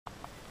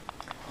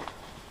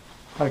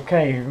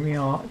Okay, we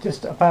are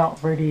just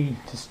about ready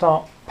to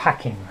start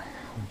packing,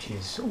 which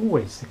is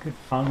always the good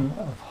fun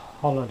of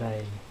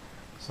holiday.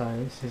 So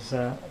this is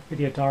a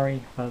video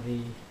diary for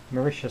the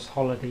Mauritius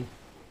holiday.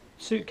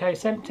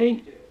 Suitcase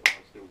empty,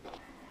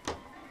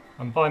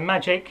 and by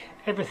magic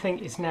everything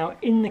is now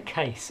in the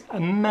case.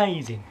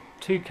 Amazing.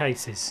 2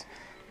 cases.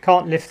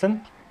 Can't lift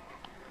them,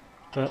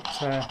 but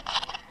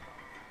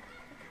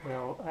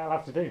well, that'll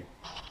have to do.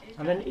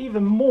 And then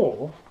even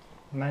more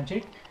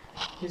magic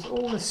is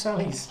all the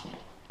Sally's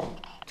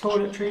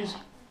toiletries,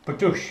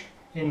 badoosh,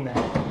 in there.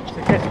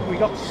 So guess we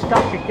got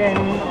stuck again.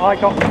 I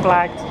got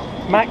flagged.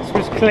 Max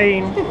was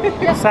clean.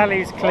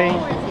 Sally's clean.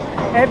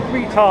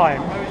 Every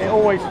time it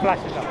always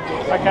flashes up.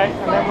 Okay,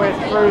 and then we're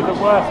through the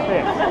worst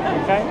bit.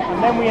 Okay,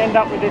 and then we end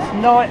up with this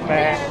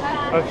nightmare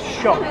of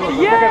shops.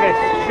 Look at this,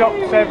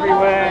 shops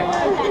everywhere.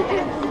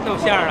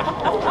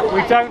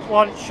 We don't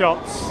want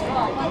shops.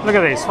 Look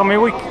at this. I mean,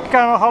 we go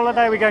on a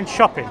holiday, we're going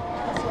shopping.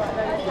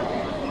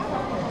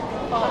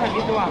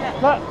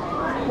 Look,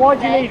 why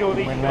do you need all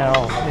these? We're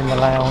now in the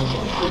lounge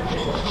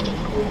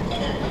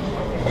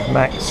with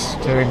Max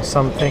doing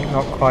something,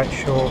 not quite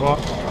sure what.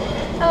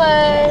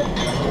 Hello.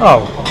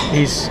 Oh,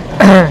 he's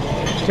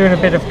doing a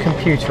bit of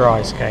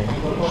computerised game.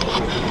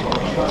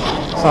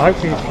 So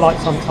hopefully the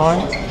flight's on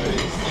time.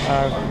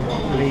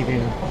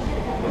 Leaving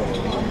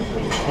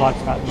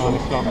flight's about 9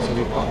 o'clock, so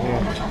we've got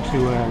here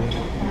too early.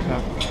 So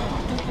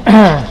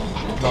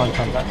 9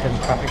 times out of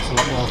 10 traffic's a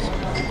lot worse.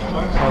 So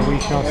we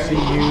shall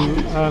see you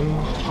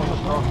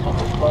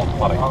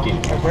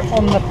we're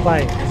on the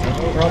plane.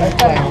 We're on the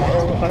plane.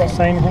 Would that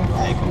say anything?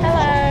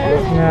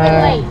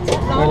 Hello.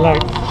 No, We're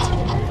late.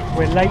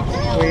 We're late.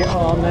 We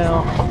are now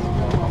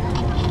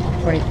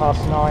 20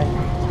 past 9.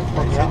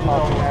 Probably about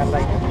half an hour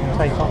late to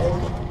take off.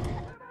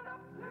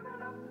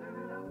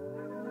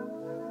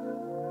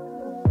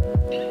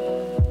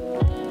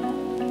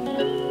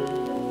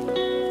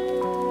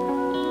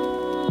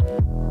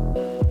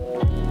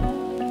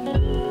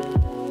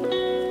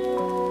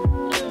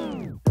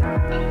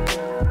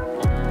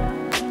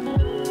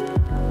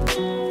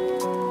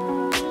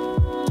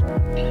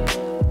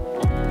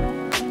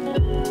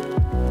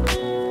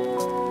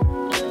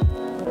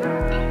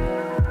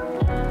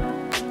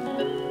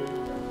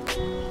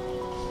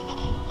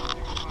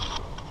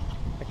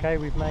 Okay,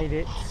 we've made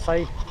it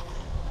safe,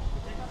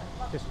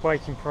 just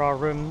waiting for our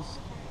rooms.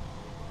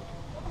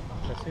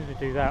 So as soon as we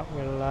do that,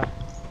 we'll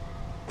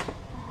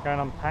go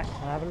and unpack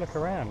and have a look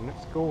around. It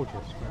looks gorgeous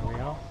where we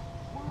are.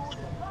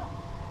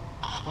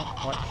 Not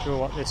quite sure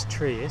what this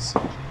tree is.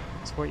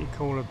 It's what you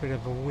call a bit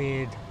of a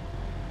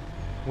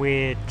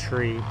weird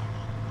tree.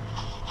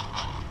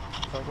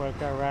 But we'll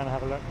go around and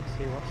have a look and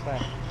see what's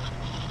there.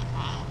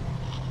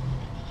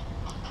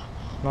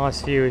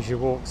 Nice view as you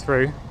walk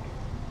through.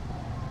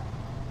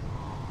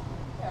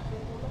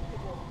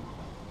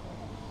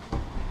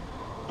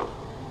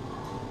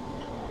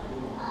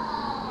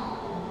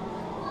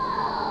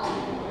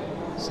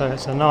 So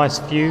it's a nice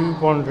view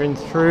wandering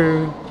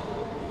through.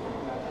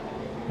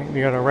 I think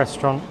we got a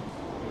restaurant.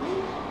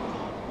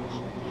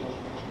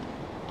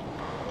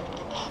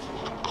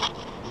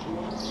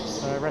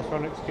 So the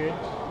restaurant looks good.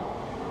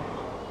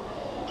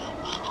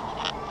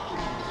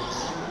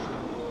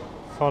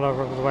 Follow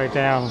all the way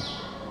down.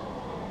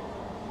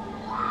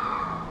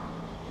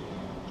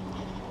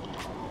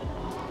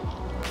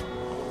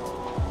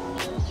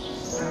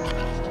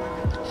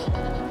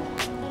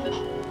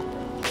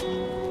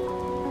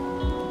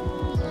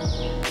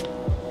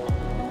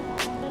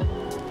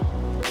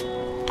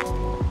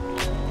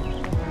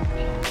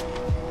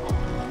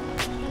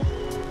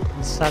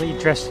 Sally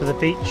dressed for the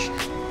beach.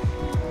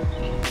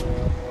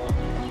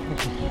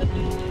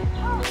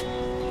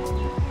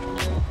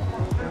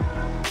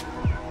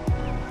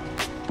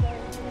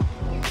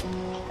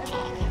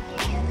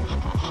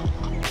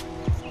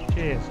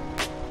 Cheers.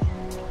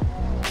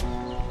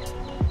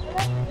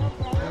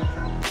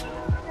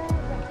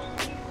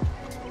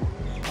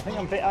 I think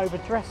I'm a bit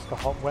overdressed for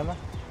hot weather.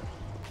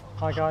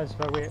 Hi guys,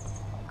 well, we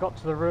got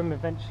to the room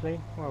eventually.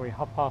 Well, we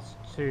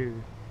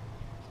 2:30,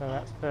 so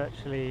that's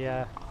virtually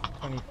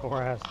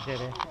 24 hours to get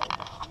in.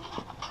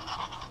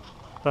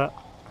 But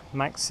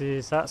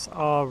that's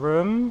our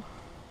room,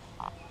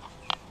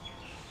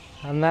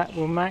 and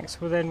Max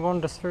will then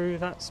wander through.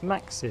 That's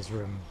Max's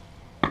room.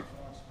 Nice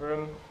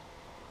room.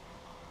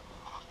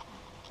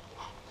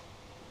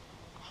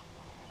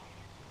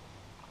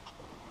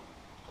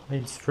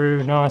 Leads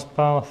through, nice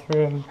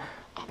bathroom,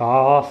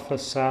 bath for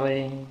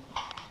Sally,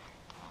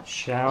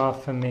 shower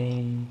for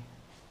me,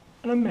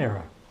 and a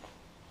mirror.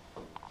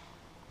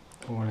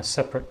 Oh, and a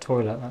separate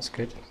toilet, that's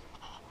good.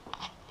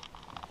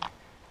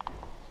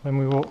 Then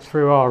we walk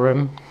through our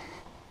room.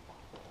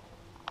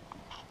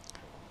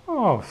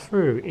 Oh,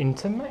 through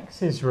into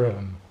Max's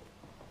room.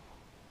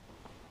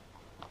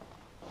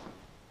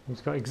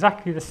 He's got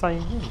exactly the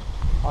same room.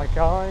 Hi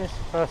guys,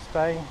 first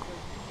day.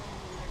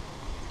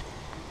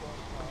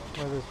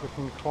 Weather's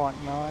looking quite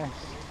nice.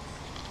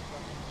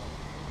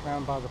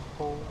 Round by the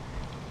pool.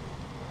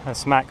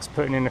 That's Max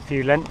putting in a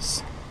few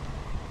lengths.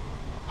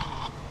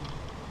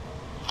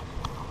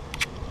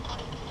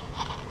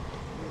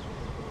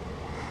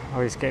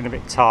 Oh, he's getting a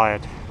bit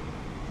tired.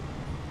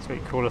 That's what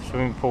you call a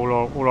swimming pool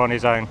all on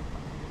his own.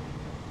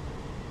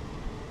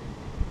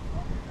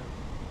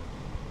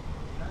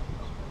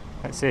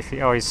 Let's see if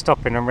he, oh, he's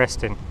stopping and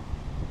resting.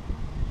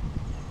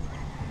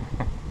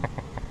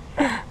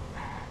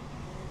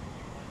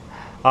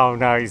 Oh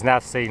no, he's now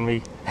seen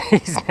me.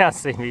 He's now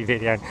seen me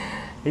videoing.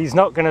 He's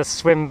not going to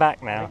swim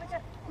back now.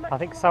 I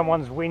think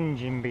someone's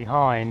whinging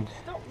behind.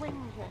 Stop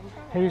whinging.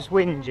 Who's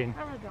whinging?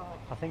 Paradise.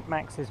 I think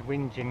Max is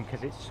whinging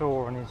because it's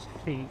sore on his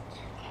feet.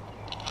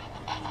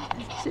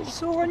 Is it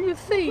sore on your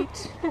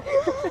feet?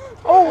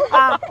 Oh,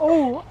 ow,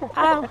 oh,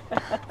 ow.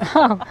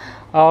 Oh,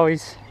 oh,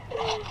 he's...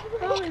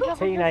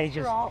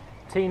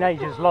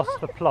 Teenagers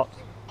lost the plot.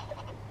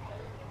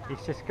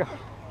 He's just got...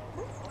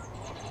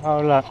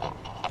 Oh look.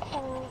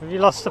 Have you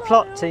lost the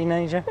plot,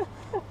 teenager?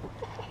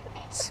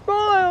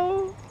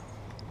 Smile!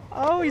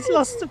 Oh, he's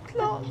lost the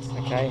plot.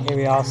 Okay, here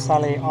we are,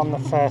 Sally on the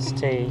first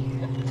tee.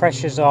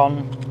 Pressure's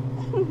on.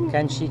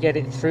 Can she get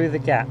it through the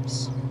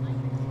gaps?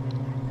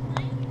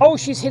 Oh,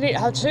 she's hit it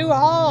too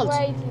hard.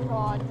 Way too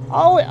hard.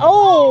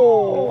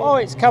 Oh,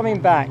 it's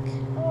coming back.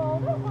 Oh,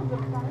 that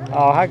wasn't bad.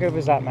 Oh, how good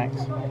was that, Max?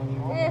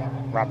 Yeah.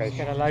 Rubbish.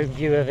 Get a low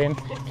view of him.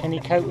 Can he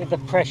cope with the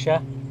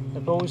pressure?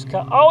 The ball's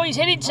cut. Oh, he's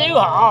hit it too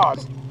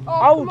hard.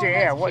 Oh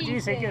dear, what do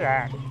you think of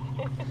that?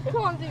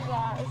 Can't do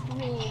that, it's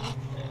mean.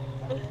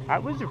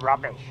 That was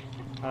rubbish.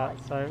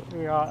 So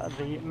we are at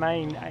the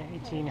main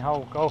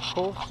 18-hole golf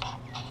course.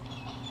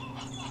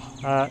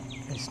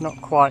 It's not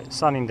quite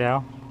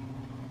Sunningdale.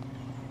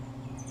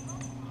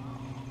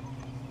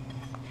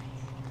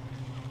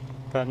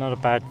 But not a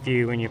bad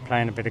view when you're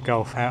playing a bit of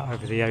golf out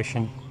over the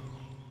ocean.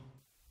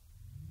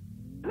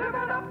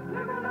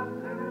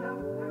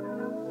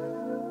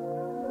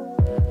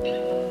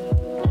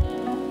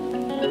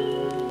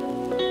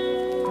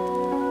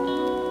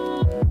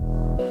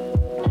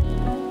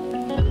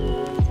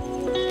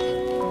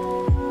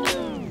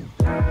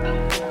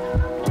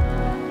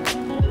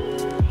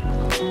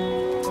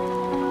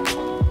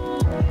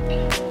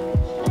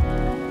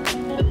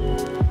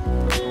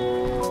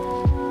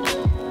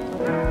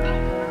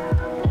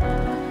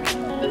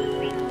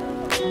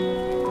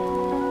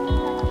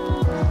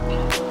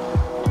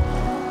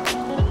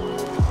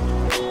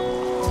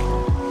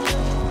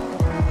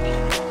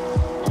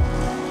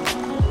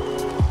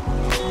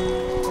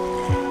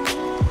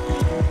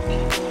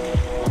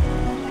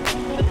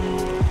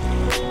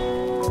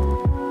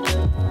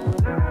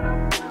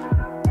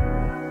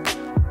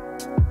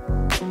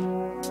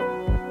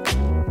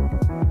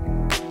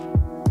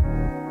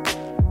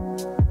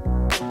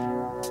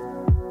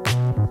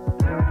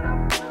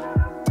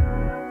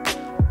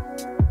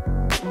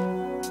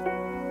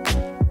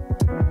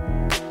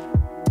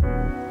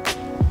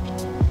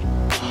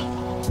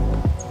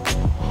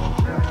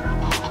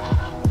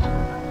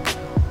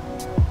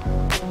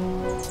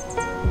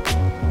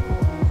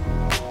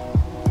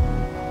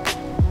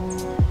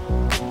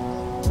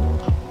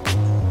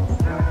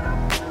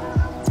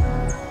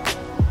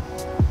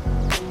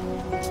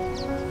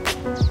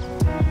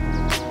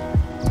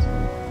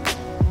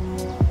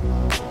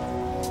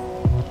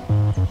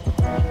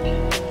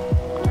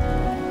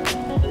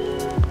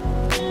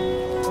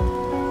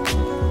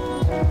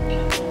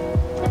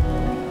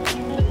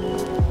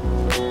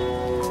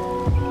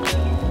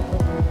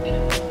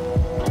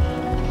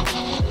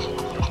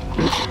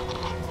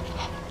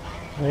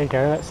 There you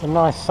go, that's a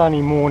nice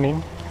sunny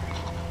morning.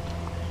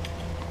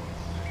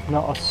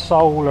 Not a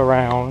soul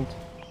around.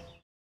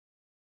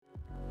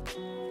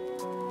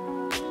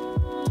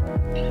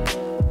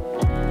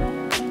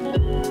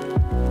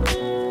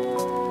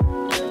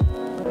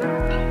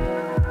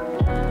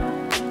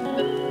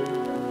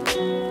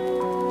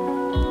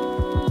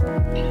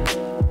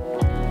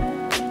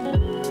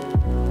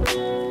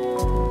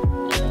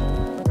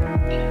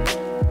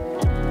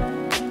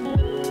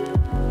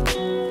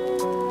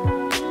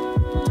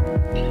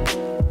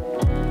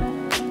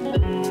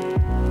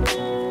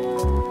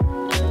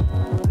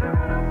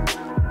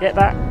 Get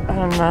that,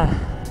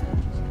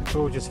 and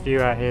gorgeous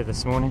view out here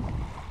this morning.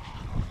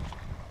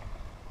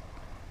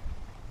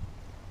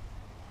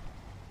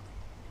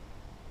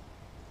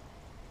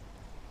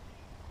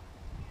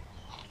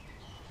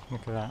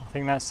 Look at that. I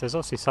think there's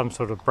obviously some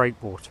sort of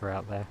breakwater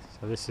out there,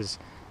 so this is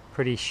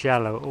pretty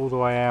shallow all the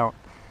way out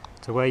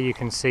to where you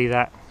can see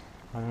that.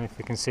 I don't know if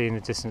you can see in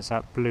the distance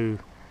that blue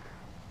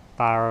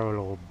barrel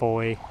or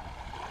buoy,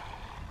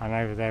 and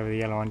over there with the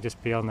yellow one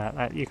just beyond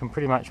that, you can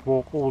pretty much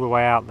walk all the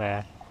way out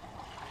there.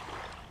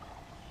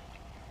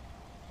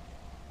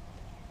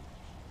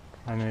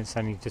 And then it's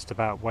only just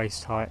about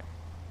waist height.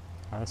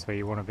 That's where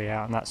you want to be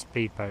out on that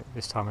speedboat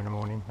this time in the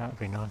morning. That would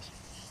be nice.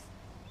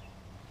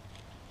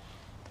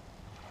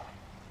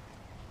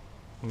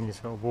 And you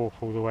just sort of walk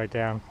all the way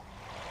down.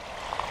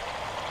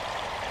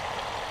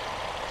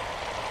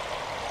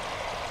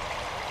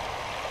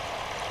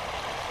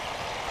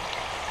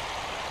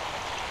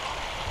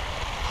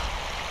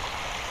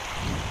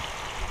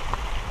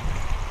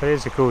 But it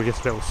is a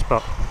gorgeous little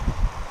spot.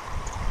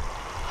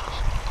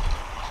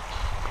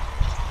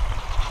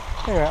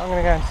 Anyway, I'm going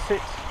to go and sit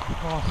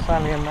while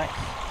Sally and Max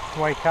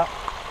wake up.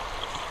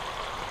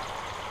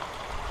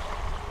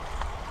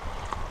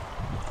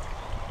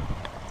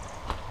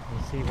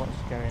 And see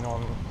what's going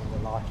on in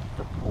the life of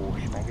the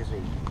Porsche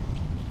magazine.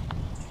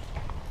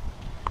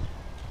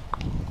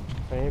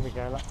 So here we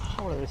go, look.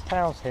 Oh look, there's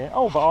towels here.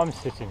 Oh, but I'm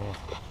sitting here.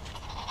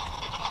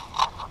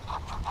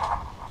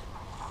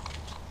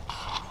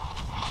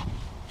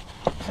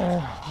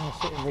 I'll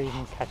sit and read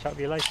and catch up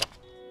with you later.